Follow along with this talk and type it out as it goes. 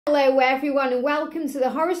Hello everyone and welcome to the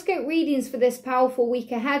horoscope readings for this powerful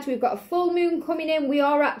week ahead. We've got a full moon coming in. We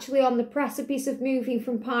are actually on the precipice of moving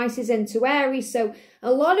from Pisces into Aries, so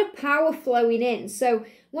a lot of power flowing in. So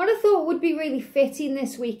what I thought would be really fitting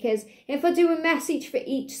this week is if I do a message for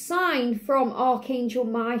each sign from Archangel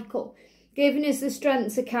Michael, giving us the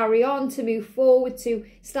strength to carry on, to move forward, to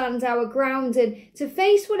stand our ground and to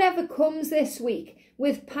face whatever comes this week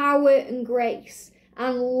with power and grace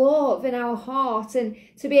and love in our heart, and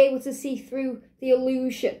to be able to see through the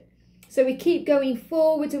illusion. So we keep going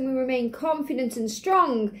forward and we remain confident and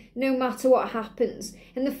strong no matter what happens.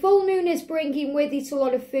 And the full moon is bringing with it a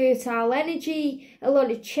lot of fertile energy, a lot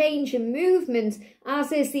of change and movement,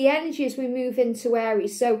 as is the energy as we move into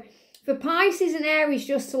Aries. So for Pisces and Aries,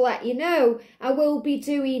 just to let you know, I will be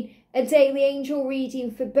doing a daily angel reading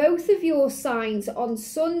for both of your signs on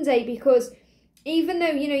Sunday, because even though,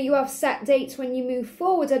 you know, you have set dates when you move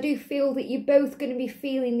forward, I do feel that you're both going to be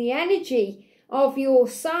feeling the energy of your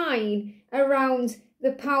sign around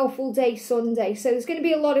the powerful day Sunday. So there's going to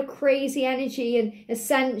be a lot of crazy energy and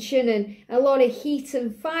ascension and a lot of heat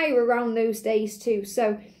and fire around those days too.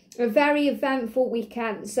 So a very eventful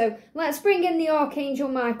weekend. So let's bring in the Archangel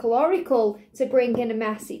Michael Oracle to bring in a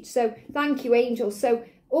message. So thank you, angels. So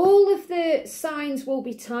all of the signs will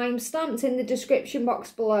be time stamped in the description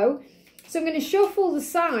box below. So I'm going to shuffle the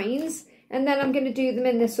signs and then I'm going to do them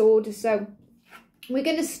in this order. So we're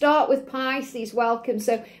going to start with Pisces. Welcome.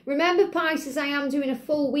 So remember, Pisces, I am doing a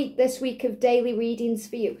full week this week of daily readings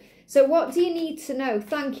for you. So what do you need to know?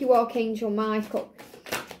 Thank you, Archangel Michael.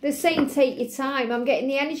 They're saying take your time. I'm getting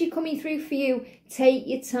the energy coming through for you. Take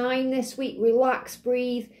your time this week. Relax,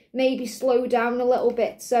 breathe, maybe slow down a little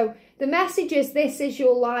bit. So the message is this is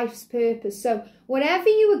your life's purpose. So whatever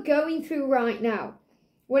you are going through right now,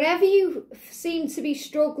 whatever you seem to be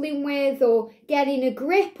struggling with or getting a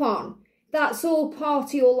grip on, that's all part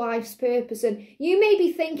of your life's purpose. And you may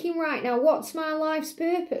be thinking right now, what's my life's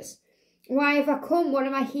purpose? Why have I come? What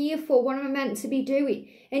am I here for? What am I meant to be doing?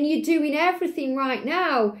 And you're doing everything right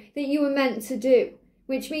now that you were meant to do,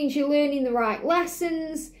 which means you're learning the right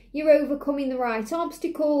lessons, you're overcoming the right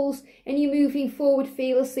obstacles, and you're moving forward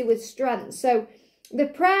fearlessly with strength. So the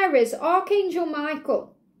prayer is, Archangel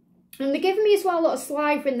Michael, and they're giving me as well a lot of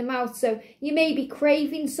saliva in the mouth, so you may be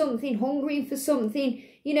craving something, hungering for something,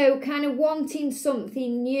 you know, kind of wanting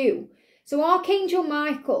something new. So Archangel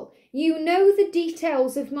Michael, you know the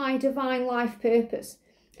details of my divine life purpose,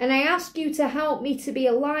 and I ask you to help me to be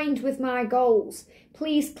aligned with my goals.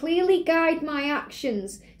 Please clearly guide my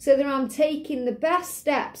actions so that I'm taking the best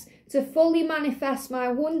steps to fully manifest my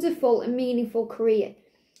wonderful and meaningful career.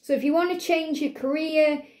 So if you want to change your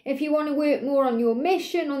career, if you want to work more on your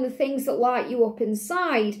mission, on the things that light you up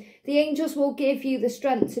inside, the angels will give you the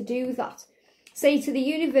strength to do that. Say to the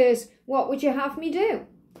universe, what would you have me do?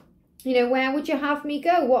 You know, where would you have me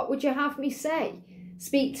go? What would you have me say?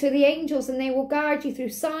 Speak to the angels and they will guide you through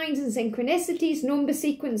signs and synchronicities, number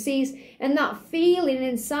sequences, and that feeling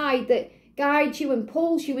inside that guides you and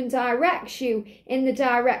pulls you and directs you in the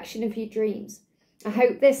direction of your dreams. I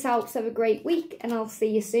hope this helps. Have a great week and I'll see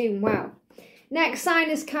you soon. Wow. Next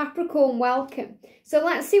sign is Capricorn. Welcome. So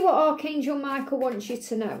let's see what Archangel Michael wants you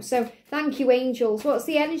to know. So thank you, angels. What's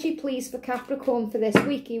the energy, please, for Capricorn for this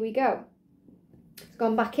week? Here we go. It's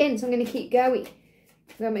gone back in, so I'm going to keep going.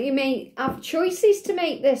 You may have choices to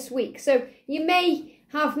make this week. So you may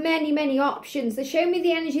have many options. They show me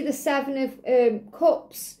the energy of the Seven of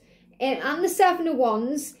Cups and the Seven of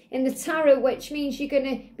Wands in the tarot, which means you're going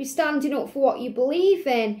to be standing up for what you believe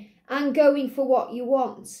in and going for what you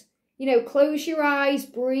want. You know, close your eyes,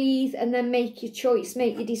 breathe, and then make your choice,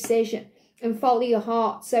 make your decision and follow your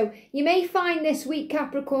heart. So you may find this week,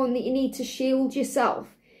 Capricorn, that you need to shield yourself.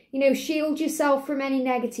 You know, shield yourself from any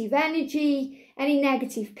negative energy, any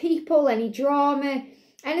negative people, any drama,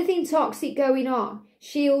 anything toxic going on.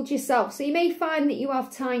 Shield yourself. So you may find that you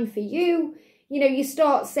have time for you. You know, you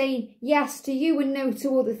start saying yes to you and no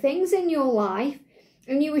to other things in your life,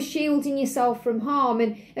 and you are shielding yourself from harm.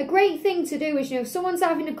 And a great thing to do is, you know, if someone's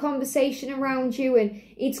having a conversation around you and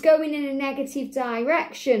it's going in a negative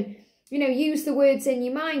direction, you know, use the words in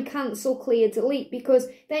your mind, cancel, clear, delete, because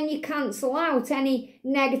then you cancel out any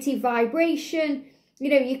negative vibration.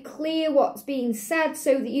 You know, you clear what's being said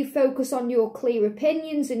so that you focus on your clear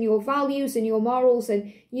opinions and your values and your morals,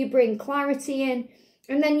 and you bring clarity in.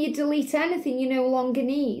 And then you delete anything you no longer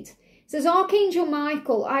need. It says, Archangel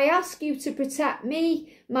Michael, I ask you to protect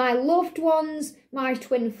me, my loved ones, my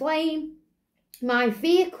twin flame, my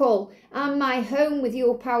vehicle, and my home with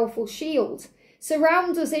your powerful shield.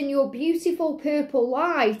 Surround us in your beautiful purple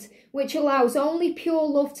light, which allows only pure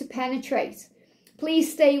love to penetrate.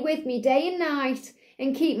 Please stay with me day and night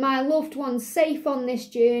and keep my loved ones safe on this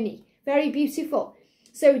journey. Very beautiful.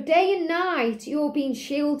 So day and night, you're being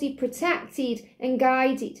shielded, protected and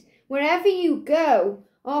guided. Wherever you go,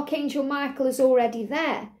 Archangel Michael is already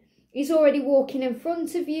there. He's already walking in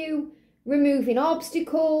front of you, removing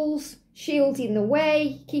obstacles, shielding the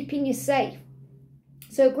way, keeping you safe.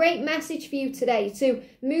 So great message for you today to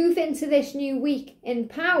move into this new week in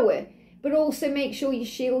power, but also make sure you're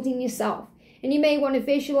shielding yourself. And you may want to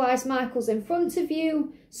visualize Michael's in front of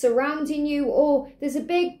you, surrounding you, or there's a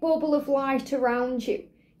big bubble of light around you.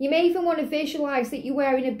 You may even want to visualize that you're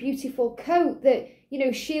wearing a beautiful coat that,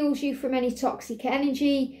 shields you from any toxic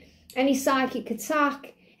energy, any psychic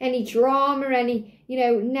attack, any drama, any,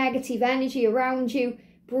 negative energy around you.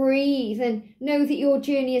 Breathe and know that your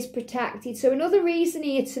journey is protected. So another reason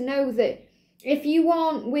here to know that if you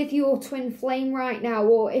aren't with your twin flame right now,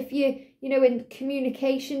 or if you're, in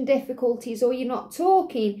communication difficulties, or you're not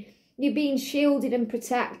talking, you're being shielded and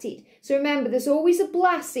protected. So remember, there's always a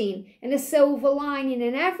blessing and a silver lining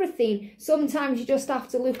in everything. Sometimes you just have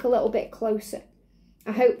to look a little bit closer.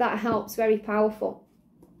 I hope that helps. Very powerful.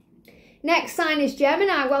 Next sign is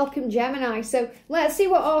Gemini. Welcome, Gemini. So let's see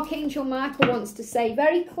what Archangel Michael wants to say.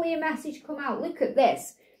 Very clear message come out. Look at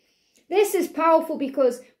this. This is powerful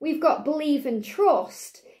because we've got believe and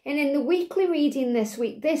trust. And in the weekly reading this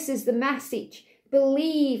week, this is the message.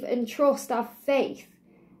 Believe and trust, have faith.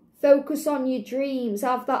 Focus on your dreams,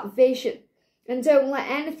 have that vision. And don't let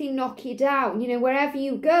anything knock you down. Wherever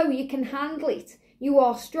you go, you can handle it. You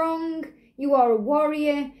are strong. You are a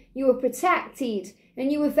warrior. You are protected.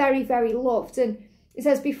 And you are very, very loved. And it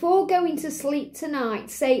says, before going to sleep tonight,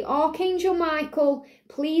 say, Archangel Michael,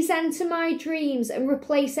 please enter my dreams and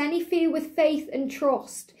replace any fear with faith and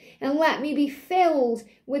trust. And let me be filled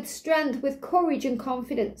with strength, with courage and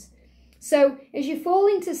confidence. So as you fall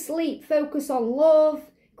into sleep, focus on love,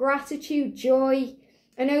 gratitude, joy,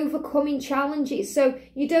 and overcoming challenges. So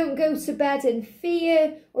you don't go to bed in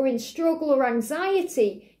fear or in struggle or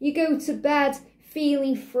anxiety. You go to bed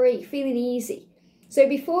feeling free, feeling easy. So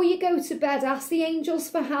before you go to bed, ask the angels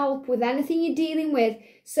for help with anything you're dealing with,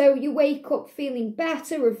 so you wake up feeling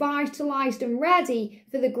better, revitalized and ready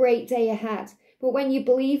for the great day ahead. But when you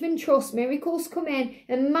believe and trust, miracles come in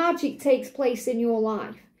and magic takes place in your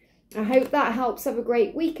life. I hope that helps. Have a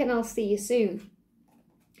great week and I'll see you soon.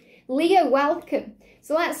 Leo, welcome.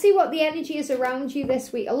 So let's see what the energy is around you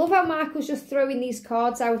this week. I love how Michael's just throwing these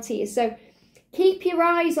cards out here. So keep your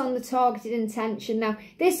eyes on the targeted intention. Now,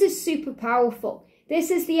 this is super powerful. This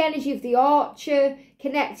is the energy of the Archer,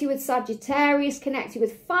 connect you with Sagittarius, connect you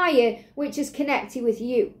with fire, which is connect you with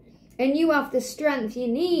you. And you have the strength you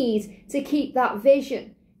need to keep that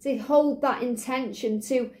vision, to hold that intention,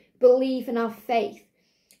 to believe and have faith.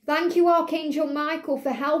 Thank you, Archangel Michael,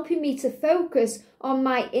 for helping me to focus on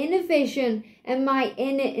my inner vision and my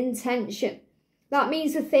inner intention. That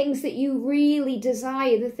means the things that you really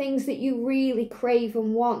desire, the things that you really crave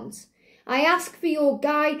and want. I ask for your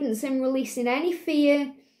guidance in releasing any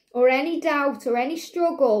fear or any doubt or any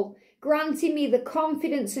struggle, granting me the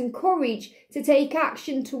confidence and courage to take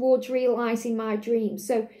action towards realising my dreams.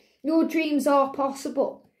 So your dreams are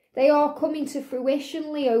possible. They are coming to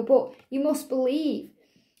fruition, Leo, but you must believe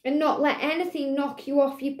and not let anything knock you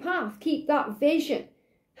off your path. Keep that vision.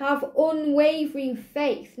 Have unwavering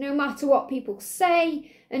faith, no matter what people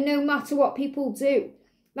say and no matter what people do.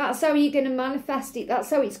 That's how you're going to manifest it. That's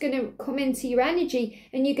how it's going to come into your energy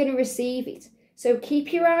and you're going to receive it. So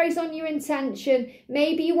keep your eyes on your intention.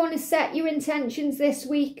 Maybe you want to set your intentions this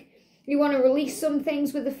week. You want to release some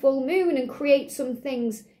things with the full moon and create some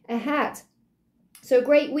things ahead. So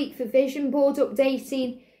great week for vision board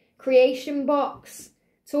updating, creation box,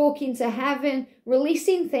 talking to heaven,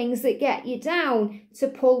 releasing things that get you down to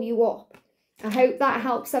pull you up. I hope that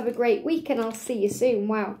helps. Have a great week and I'll see you soon.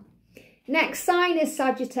 Wow. Next sign is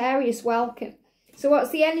Sagittarius. Welcome. So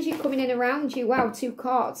what's the energy coming in around you? Wow, 2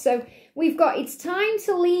 cards. So we've got, it's time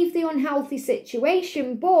to leave the unhealthy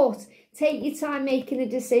situation, but take your time making a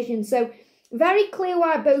decision. So very clear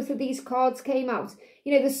why both of these cards came out.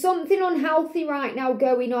 There's something unhealthy right now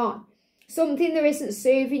going on. Something that isn't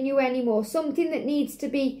serving you anymore. Something that needs to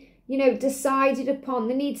be, decided upon.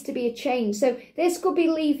 There needs to be a change. So this could be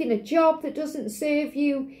leaving a job that doesn't serve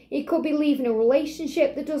you. It could be leaving a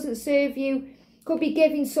relationship that doesn't serve you. Could be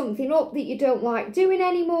giving something up that you don't like doing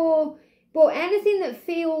anymore. But anything that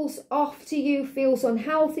feels off to you, feels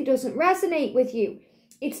unhealthy, doesn't resonate with you,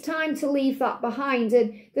 it's time to leave that behind.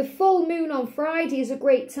 And the full moon on Friday is a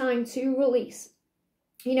great time to release.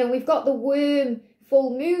 We've got the worm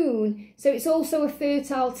full moon, so it's also a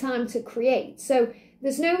fertile time to create. So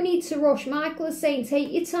there's no need to rush. Michael is saying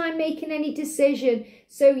take your time making any decision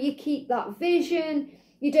so you keep that vision,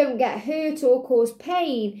 you don't get hurt or cause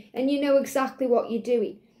pain, and you know exactly what you're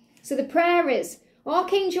doing. So the prayer is,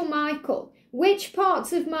 Archangel Michael, which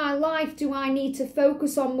parts of my life do I need to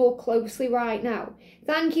focus on more closely right now?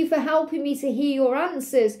 Thank you for helping me to hear your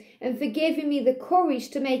answers and for giving me the courage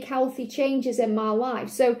to make healthy changes in my life.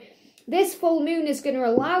 So this full moon is going to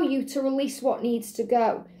allow you to release what needs to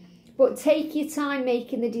go, but take your time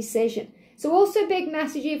making the decision. So also big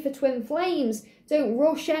message here for twin flames. Don't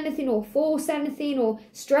rush anything or force anything or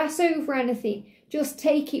stress over anything. Just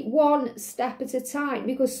take it one step at a time,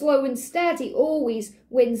 because slow and steady always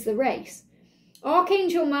wins the race.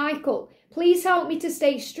 Archangel Michael, please help me to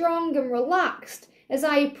stay strong and relaxed as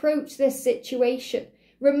I approach this situation.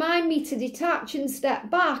 Remind me to detach and step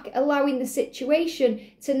back, allowing the situation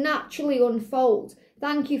to naturally unfold.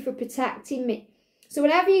 Thank you for protecting me. So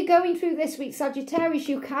whatever you're going through this week, Sagittarius,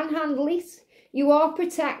 you can handle it. You are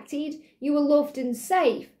protected. You are loved and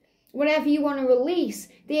safe. Whatever you want to release,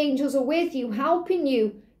 the angels are with you, helping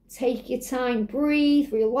you. Take your time,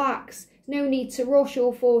 breathe, relax. No need to rush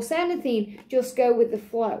or force anything. Just go with the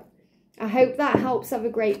flow. I hope that helps. Have a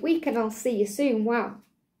great week, and I'll see you soon. Wow.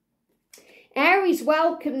 Aries,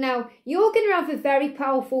 welcome. Now, you're going to have a very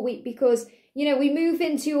powerful week because, you know, we move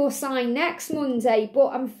into your sign next Monday, but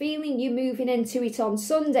I'm feeling you moving into it on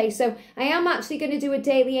Sunday. So I am actually going to do a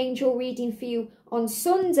daily angel reading for you on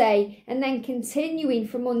Sunday and then continuing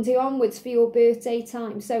from Monday onwards for your birthday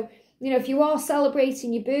time. So, you know, if you are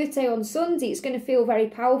celebrating your birthday on Sunday, it's going to feel very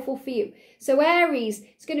powerful for you. So Aries,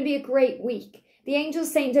 it's going to be a great week. The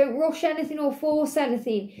angel's saying don't rush anything or force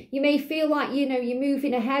anything. You may feel like, you know, you're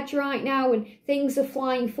moving ahead right now and things are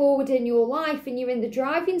flying forward in your life and you're in the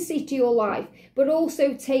driving seat of your life. But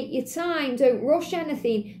also take your time. Don't rush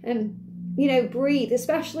anything and, you know, breathe.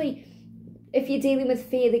 Especially if you're dealing with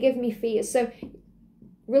fear. They give me fears. So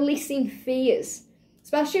releasing fears,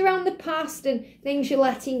 especially around the past and things you're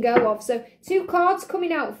letting go of. So 2 cards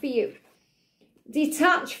coming out for you.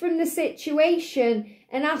 Detach from the situation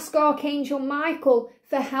and ask Archangel Michael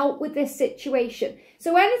for help with this situation.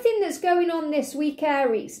 So anything that's going on this week,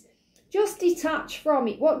 Aries, just detach from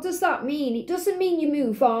it. What does that mean? It doesn't mean you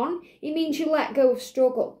move on. It means you let go of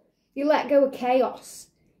struggle. You let go of chaos.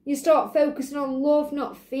 You start focusing on love,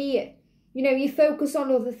 not fear. You know, you focus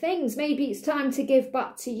on other things. Maybe it's time to give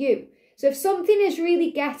back to you. So if something is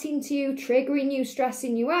really getting to you, triggering you,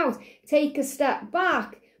 stressing you out, take a step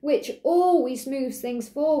back, which always moves things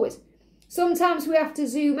forward. Sometimes we have to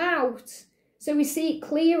zoom out so we see it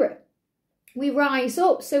clearer. We rise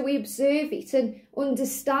up so we observe it and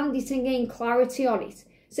understand it and gain clarity on it.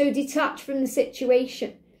 So detach from the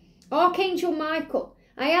situation. Archangel Michael,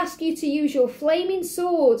 I ask you to use your flaming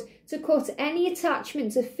sword to cut any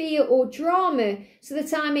attachment to fear or drama so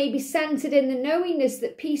that I may be centered in the knowingness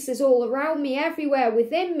that peace is all around me, everywhere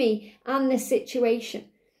within me and this situation.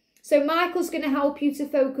 So Michael's going to help you to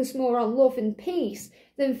focus more on love and peace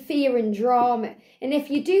than fear and drama. And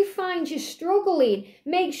if you do find you're struggling,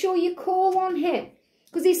 make sure you call on him.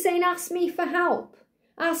 Because he's saying, ask me for help.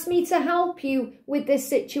 Ask me to help you with this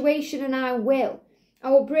situation and I will.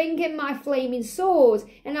 I will bring in my flaming sword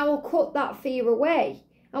and I will cut that fear away.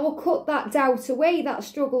 I will cut that doubt away, that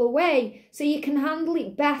struggle away, so you can handle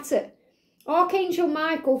it better. Archangel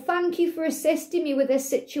Michael, thank you for assisting me with this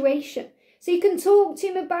situation. So you can talk to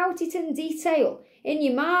him about it in detail. In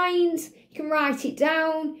your mind, you can write it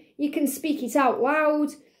down, you can speak it out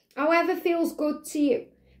loud, however feels good to you.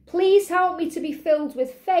 Please help me to be filled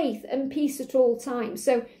with faith and peace at all times.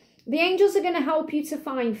 So the angels are going to help you to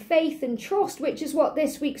find faith and trust, which is what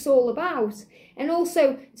this week's all about. And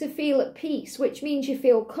also to feel at peace, which means you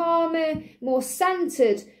feel calmer, more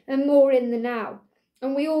centered and more in the now.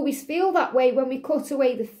 And we always feel that way when we cut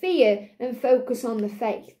away the fear and focus on the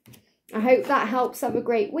faith. I hope that helps. Have a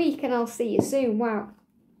great week and I'll see you soon. Wow.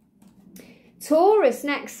 Taurus,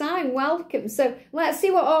 next sign, welcome. So let's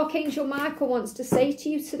see what Archangel Michael wants to say to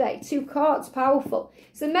you today. 2 cards, powerful.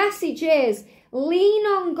 So the message is, lean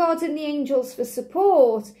on God and the angels for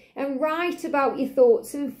support and write about your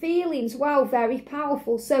thoughts and feelings. Wow, very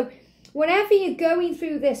powerful. So whatever you're going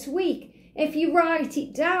through this week, if you write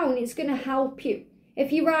it down, it's going to help you.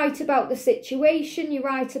 If you write about the situation, you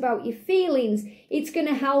write about your feelings, it's going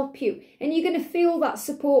to help you. And you're going to feel that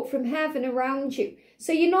support from heaven around you.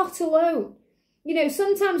 So you're not alone. You know,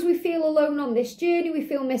 sometimes we feel alone on this journey. We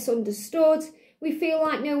feel misunderstood. We feel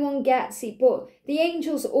like no one gets it. But the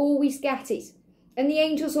angels always get it. And the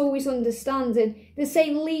angels always understand. And they're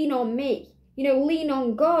saying, lean on me. You know, lean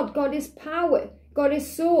on God. God is power. God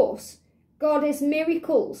is source. God is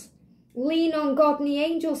miracles. Lean on God and the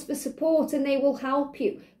angels for support and they will help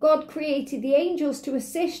you. God created the angels to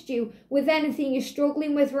assist you with anything you're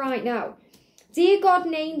struggling with right now. Dear God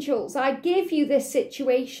and angels, I give you this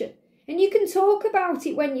situation. And you can talk about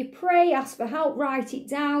it when you pray, ask for help, write it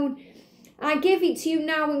down. I give it to you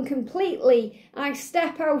now and completely. I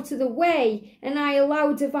step out of the way and I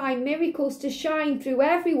allow divine miracles to shine through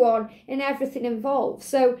everyone and everything involved.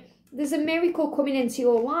 So there's a miracle coming into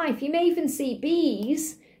your life. You may even see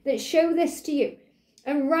bees that show this to you.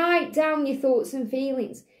 And write down your thoughts and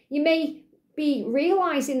feelings. You may be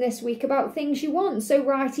realising this week about things you want, so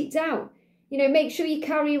write it down. You know, make sure you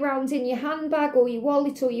carry around in your handbag or your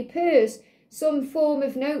wallet or your purse some form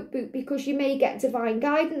of notebook, because you may get divine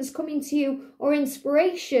guidance coming to you or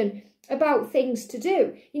inspiration about things to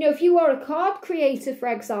do. You know, if you are a card creator, for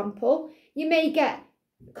example, you may get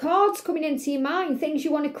cards coming into your mind, things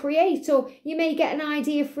you want to create, or you may get an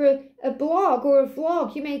idea for a blog or a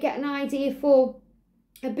vlog. You may get an idea for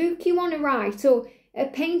a book you want to write, or a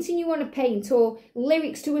painting you want to paint, or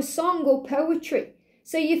lyrics to a song or poetry.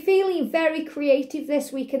 So you're feeling very creative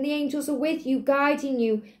this week, and the angels are with you, guiding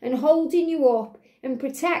you and holding you up and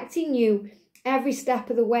protecting you every step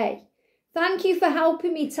of the way. Thank you for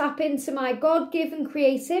helping me tap into my God-given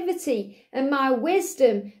creativity and my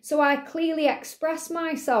wisdom so I clearly express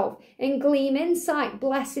myself and glean insight,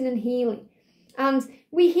 blessing and healing. And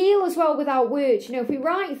we heal as well with our words. You know, if we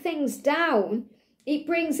write things down, it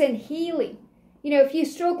brings in healing. You know, if you're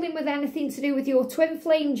struggling with anything to do with your twin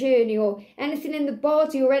flame journey or anything in the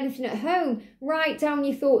body or anything at home, write down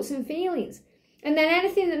your thoughts and feelings. And then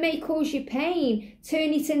anything that may cause you pain,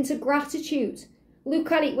 turn it into gratitude.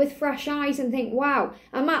 Look at it with fresh eyes and think, wow,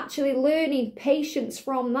 I'm actually learning patience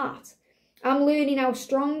from that. I'm learning how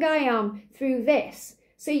strong I am through this.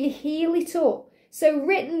 So you heal it up. So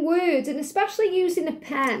written words, and especially using a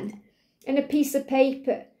pen and a piece of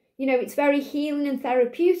paper, you know, it's very healing and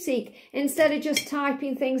therapeutic instead of just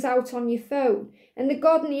typing things out on your phone. And the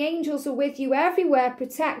God and the angels are with you everywhere,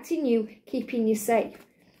 protecting you, keeping you safe.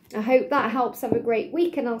 I hope that helps. Have a great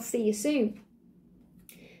week and I'll see you soon.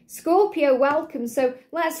 Scorpio, welcome. So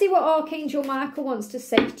let's see what Archangel Michael wants to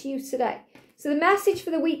say to you today. So the message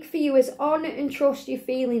for the week for you is honour and trust your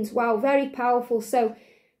feelings. Wow, very powerful. So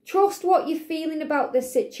trust what you're feeling about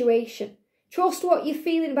this situation. Trust what you're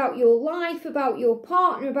feeling about your life, about your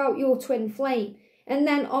partner, about your twin flame. And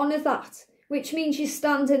then honour that, which means you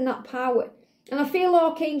stand in that power. And I feel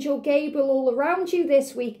Archangel Gabriel all around you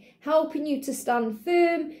this week, helping you to stand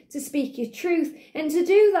firm, to speak your truth, and to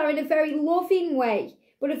do that in a very loving way,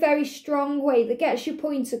 but a very strong way that gets your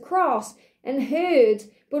point across and heard,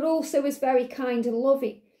 but also is very kind and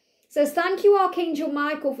loving. So thank you, Archangel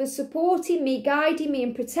Michael, for supporting me, guiding me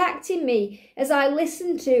and protecting me as I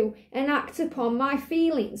listen to and act upon my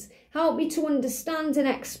feelings. Help me to understand and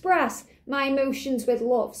express my emotions with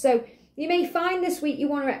love. So you may find this week you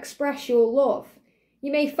want to express your love.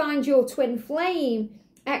 You may find your twin flame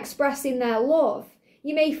expressing their love.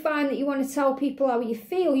 You may find that you want to tell people how you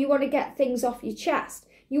feel. You want to get things off your chest.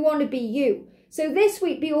 You want to be you. So this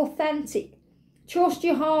week, be authentic. Trust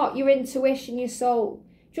your heart, your intuition, your soul.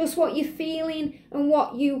 Trust what you're feeling and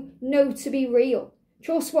what you know to be real.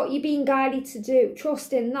 Trust what you're being guided to do.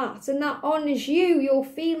 Trust in that. And that honours you, your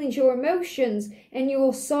feelings, your emotions, and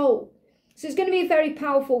your soul. So it's going to be a very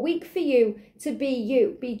powerful week for you to be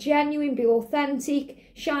you. Be genuine, be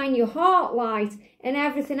authentic, shine your heart light, and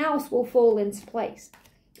everything else will fall into place.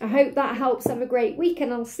 I hope that helps. Have a great week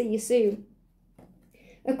and I'll see you soon.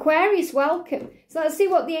 Aquarius, welcome. So let's see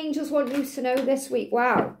what the angels want you to know this week.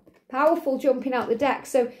 Wow. Powerful jumping out the deck.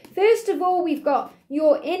 So first of all, we've got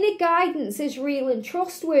your inner guidance is real and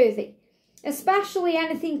trustworthy, especially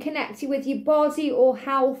anything connected with your body or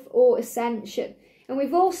health or ascension. And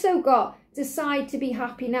we've also got decide to be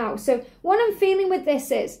happy now. So what I'm feeling with this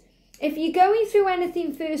is, if you're going through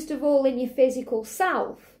anything, first of all, in your physical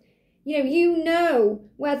self, you know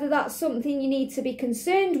whether that's something you need to be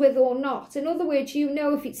concerned with or not. In other words, you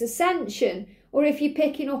know if it's ascension, or if you're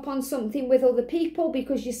picking up on something with other people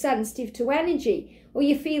because you're sensitive to energy, or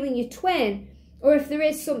you're feeling your twin, or if there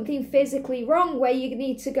is something physically wrong where you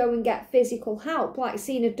need to go and get physical help, like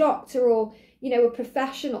seeing a doctor or, a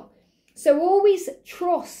professional. So always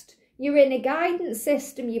trust your inner guidance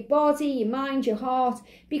system, your body, your mind, your heart,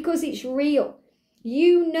 because it's real.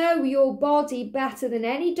 You know your body better than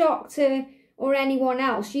any doctor or anyone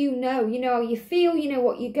else. You know how you feel, you know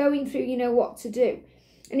what you're going through, you know what to do.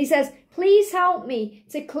 And he says, please help me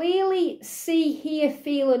to clearly see, hear,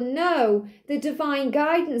 feel and know the divine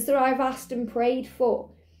guidance that I've asked and prayed for.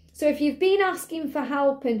 So if you've been asking for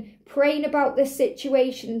help and praying about this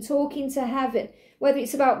situation and talking to heaven, whether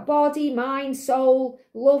it's about body, mind, soul,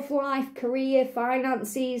 love life, career,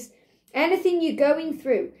 finances, anything you're going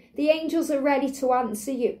through, the angels are ready to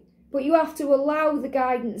answer you. But you have to allow the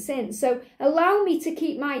guidance in. So allow me to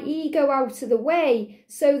keep my ego out of the way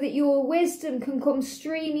so that your wisdom can come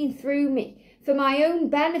streaming through me for my own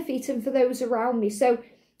benefit and for those around me. So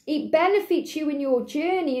it benefits you in your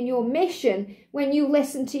journey and your mission when you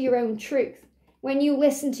listen to your own truth, when you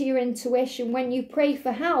listen to your intuition, when you pray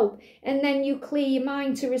for help, and then you clear your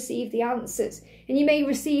mind to receive the answers. And you may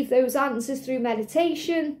receive those answers through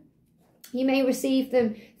meditation. You may receive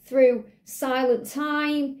them through silent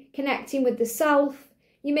time, connecting with the self.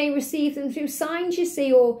 You may receive them through signs you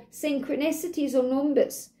see, or synchronicities or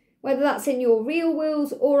numbers, whether that's in your real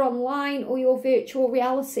world or online or your virtual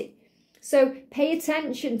reality. So pay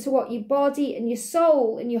attention to what your body and your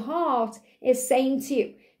soul and your heart is saying to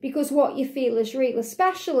you, because what you feel is real,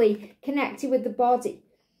 especially connected with the body.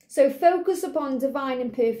 So focus upon divine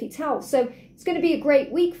and perfect health. So it's going to be a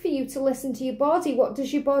great week for you to listen to your body. What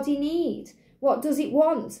does your body need? What does it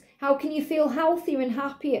want? How can you feel healthier and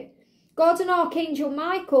happier? God and Archangel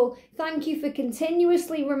Michael, thank you for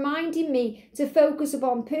continuously reminding me to focus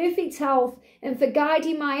upon perfect health and for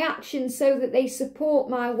guiding my actions so that they support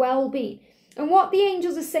my well-being. And what the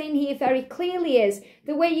angels are saying here very clearly is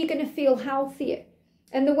the way you're going to feel healthier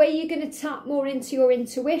and the way you're going to tap more into your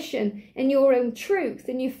intuition and your own truth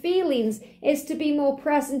and your feelings is to be more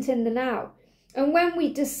present in the now. And when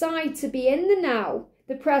we decide to be in the now,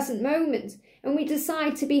 the present moment, and we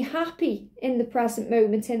decide to be happy in the present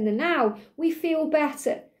moment, in the now, we feel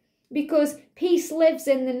better because peace lives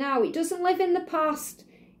in the now. It doesn't live in the past.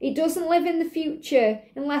 It doesn't live in the future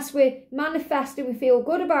unless we're manifesting, we feel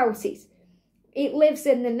good about it. It lives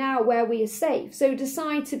in the now where we are safe. So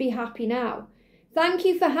decide to be happy now. Thank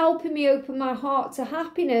you for helping me open my heart to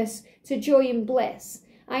happiness, to joy and bliss.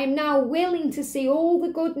 I am now willing to see all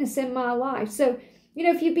the goodness in my life. So you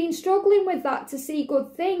know, if you've been struggling with that, to see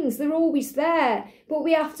good things, they're always there, but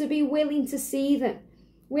we have to be willing to see them.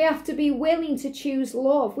 We have to be willing to choose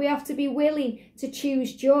love. We have to be willing to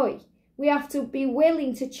choose joy. We have to be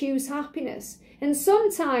willing to choose happiness. And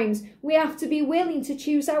sometimes we have to be willing to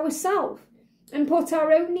choose ourselves and put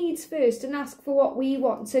our own needs first and ask for what we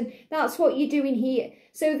want. And that's what you're doing here.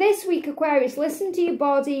 So this week, Aquarius, listen to your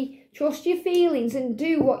body, trust your feelings and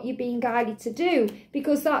do what you're being guided to do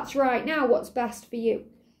because that's right now what's best for you.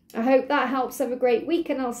 I hope that helps. Have a great week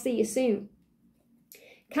and I'll see you soon.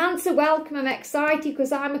 Cancer, welcome. I'm excited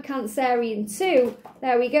because I'm a Cancerian too.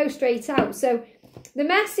 There we go, straight out. So the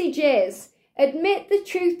message is admit the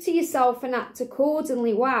truth to yourself and act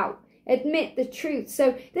accordingly. Wow. Admit the truth.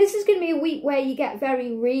 So this is going to be a week where you get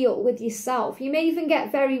very real with yourself. You may even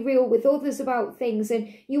get very real with others about things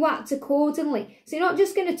and you act accordingly. So you're not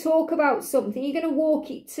just going to talk about something, you're going to walk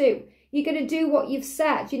it too. You're going to do what you've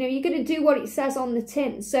said. You know, you're going to do what it says on the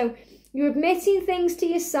tin. So you're admitting things to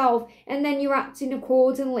yourself and then you're acting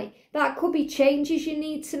accordingly. That could be changes you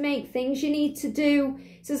need to make, things you need to do.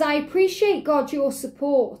 It says, I appreciate, God, your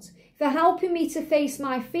support for helping me to face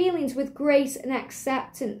my feelings with grace and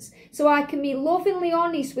acceptance so I can be lovingly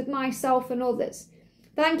honest with myself and others.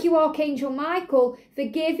 Thank you, Archangel Michael, for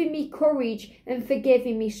giving me courage and for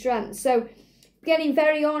giving me strength. So getting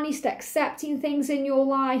very honest, accepting things in your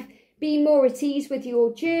life, being more at ease with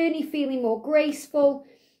your journey, feeling more graceful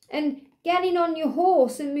and getting on your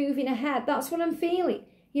horse and moving ahead. That's what I'm feeling,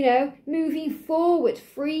 you know, moving forward,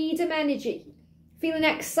 freedom energy, feeling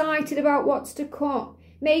excited about what's to come.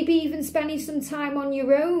 Maybe even spending some time on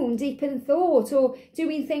your own, deep in thought, or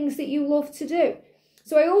doing things that you love to do.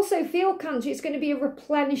 So I also feel, Cancer, it's going to be a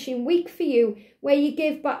replenishing week for you, where you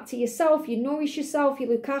give back to yourself, you nourish yourself, you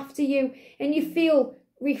look after you, and you feel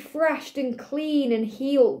refreshed and clean and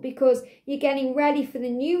healed because you're getting ready for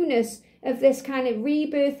the newness of this kind of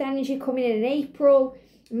rebirth energy coming in April,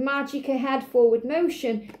 magic ahead, forward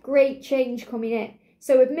motion, great change coming in.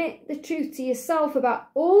 So admit the truth to yourself about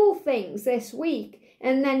all things this week,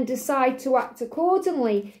 and then decide to act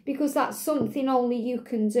accordingly because that's something only you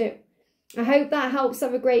can do. I hope that helps.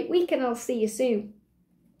 Have a great week and I'll see you soon.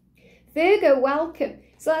 Virgo, welcome.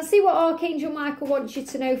 So let's see what Archangel Michael wants you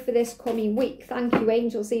to know for this coming week. Thank you,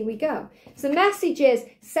 angels. Here we go. So the message is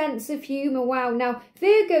sense of humour. Wow. Now,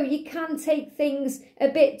 Virgo, you can take things a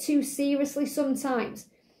bit too seriously sometimes.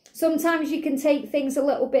 Sometimes you can take things a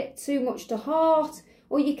little bit too much to heart,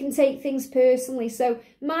 or you can take things personally. So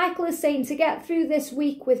Michael is saying to get through this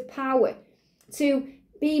week with power, to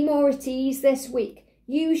be more at ease this week.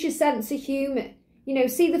 Use your sense of humour. You know,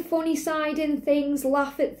 see the funny side in things,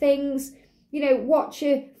 laugh at things, you know, watch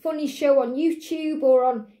a funny show on YouTube or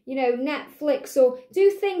on, you know, Netflix, or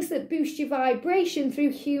do things that boost your vibration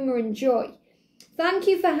through humour and joy. Thank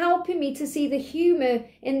you for helping me to see the humour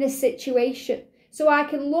in this situation, so I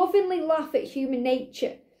can lovingly laugh at human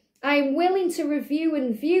nature. I am willing to review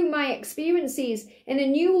and view my experiences in a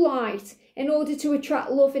new light in order to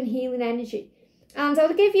attract love and healing energy. And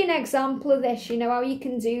I'll give you an example of this, you know, how you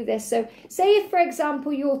can do this. So say if, for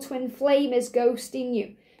example, your twin flame is ghosting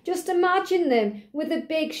you. Just imagine them with a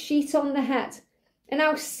big sheet on the head and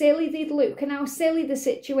how silly they'd look and how silly the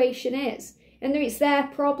situation is. And it's their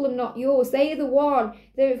problem, not yours. They are the one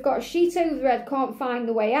that have got a sheet over their head, can't find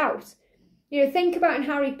the way out. You know, think about in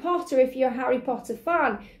Harry Potter, if you're a Harry Potter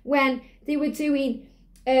fan, when they were doing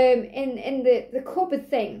in the cupboard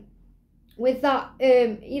thing with that,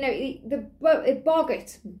 you know, the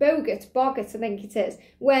Boggart, I think it is,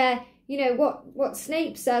 where, you know, what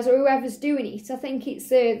Snape says, or whoever's doing it, I think it's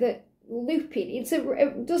the Lupin.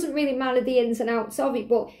 It doesn't really matter the ins and outs of it,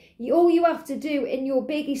 but all you have to do in your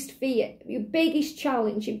biggest fear, your biggest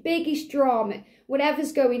challenge, your biggest drama,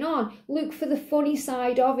 whatever's going on, look for the funny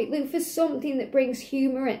side of it. Look for something that brings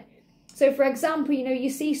humour in. So, for example, you know, you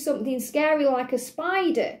see something scary like a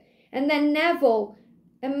spider, and then Neville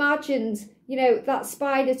imagined, you know, that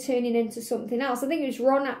spider turning into something else. I think it was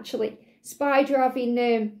Ron, actually. Spider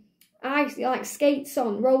having like skates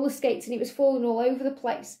on, roller skates, and it was falling all over the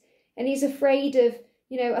place. And he's afraid of,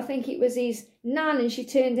 you know, I think it was his nan, and she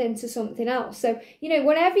turned into something else. So, you know,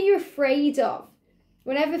 whatever you're afraid of,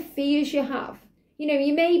 whatever fears you have, you know,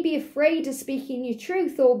 you may be afraid of speaking your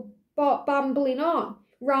truth or rambling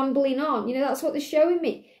on. You know, that's what they're showing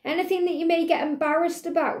me. Anything that you may get embarrassed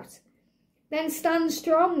about, then stand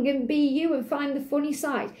strong and be you and find the funny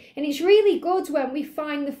side. And it's really good when we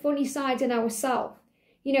find the funny side in ourselves.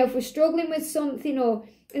 You know, if we're struggling with something, or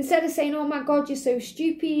instead of saying, oh my God, you're so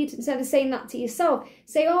stupid, instead of saying that to yourself,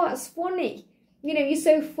 say, oh, that's funny. You know, you're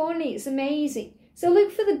so funny, it's amazing. So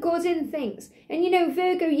look for the good in things. And you know,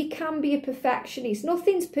 Virgo, you can be a perfectionist.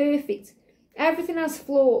 Nothing's perfect. Everything has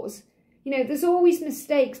flaws. You know, there's always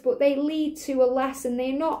mistakes, but they lead to a lesson.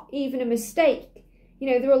 They're not even a mistake.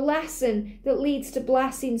 You know, they're a lesson that leads to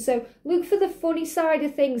blessing. So look for the funny side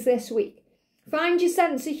of things this week. Find your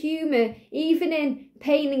sense of humour, even in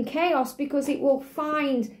pain and chaos, because it will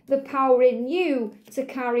find the power in you to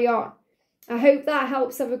carry on. I hope that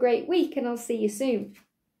helps. Have a great week, and I'll see you soon.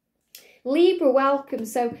 Libra, welcome.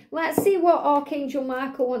 So let's see what Archangel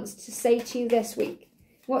Michael wants to say to you this week.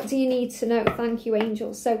 What do you need to know? Thank you,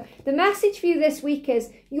 angels. So the message for you this week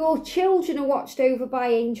is your children are watched over by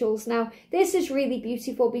angels. Now, this is really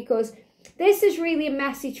beautiful, because this is really a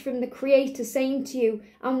message from the Creator saying to you,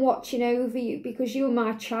 I'm watching over you because you're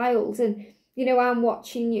my child, and, you know, I'm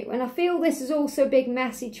watching you. And I feel this is also a big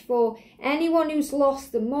message for anyone who's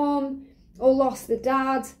lost the mom or lost the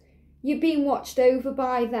dad. You're being watched over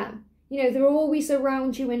by them. You know, they're always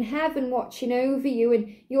around you in heaven watching over you,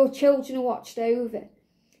 and your children are watched over.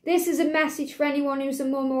 This is a message for anyone who's a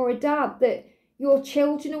mum or a dad, that your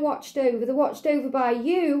children are watched over. They're watched over by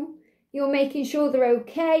you. You're making sure they're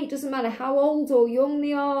okay. It doesn't matter how old or young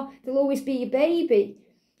they are. They'll always be your baby.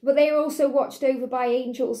 But they are also watched over by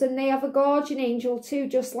angels, and they have a guardian angel too,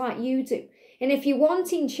 just like you do. And if you're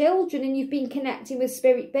wanting children and you've been connecting with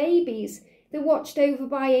spirit babies, they're watched over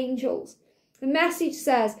by angels. The message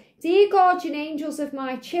says, dear guardian angels of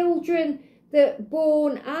my children, that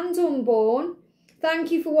born and unborn,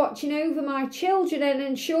 thank you for watching over my children and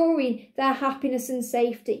ensuring their happiness and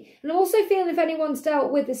safety. And also feel if anyone's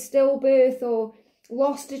dealt with a stillbirth or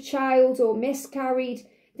lost a child or miscarried,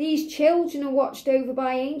 these children are watched over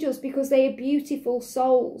by angels because they are beautiful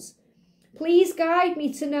souls. Please guide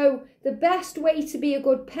me to know the best way to be a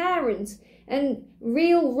good parent and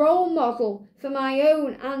real role model for my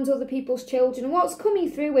own and other people's children. And what's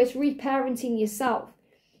coming through is reparenting yourself.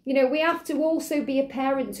 You know, we have to also be a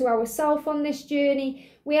parent to ourselves on this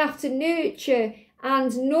journey. We have to nurture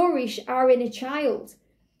and nourish our inner child.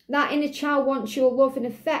 That inner child wants your love and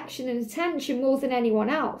affection and attention more than anyone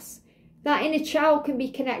else. That inner child can be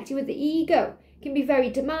connected with the ego, can be very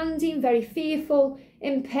demanding, very fearful,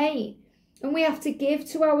 in pain. And we have to give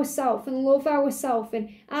to ourselves and love ourselves and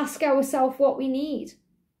ask ourselves what we need.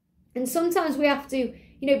 And sometimes we have to,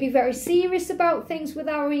 you know, be very serious about things with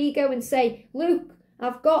our ego and say, look,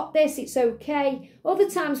 I've got this, it's okay. Other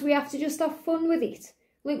times we have to just have fun with it.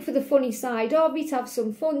 Look for the funny side of it, have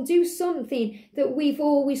some fun, do something that we've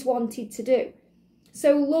always wanted to do.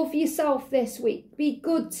 So love yourself this week. Be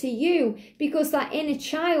good to you, because that inner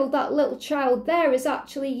child, that little child there is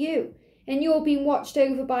actually you. And you're being watched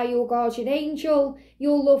over by your guardian angel,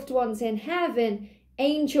 your loved ones in heaven,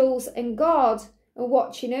 angels and God are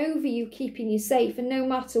watching over you, keeping you safe, and no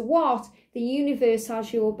matter what, the universe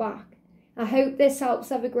has your back. I hope this helps.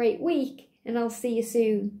 Have a great week, and I'll see you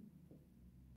soon.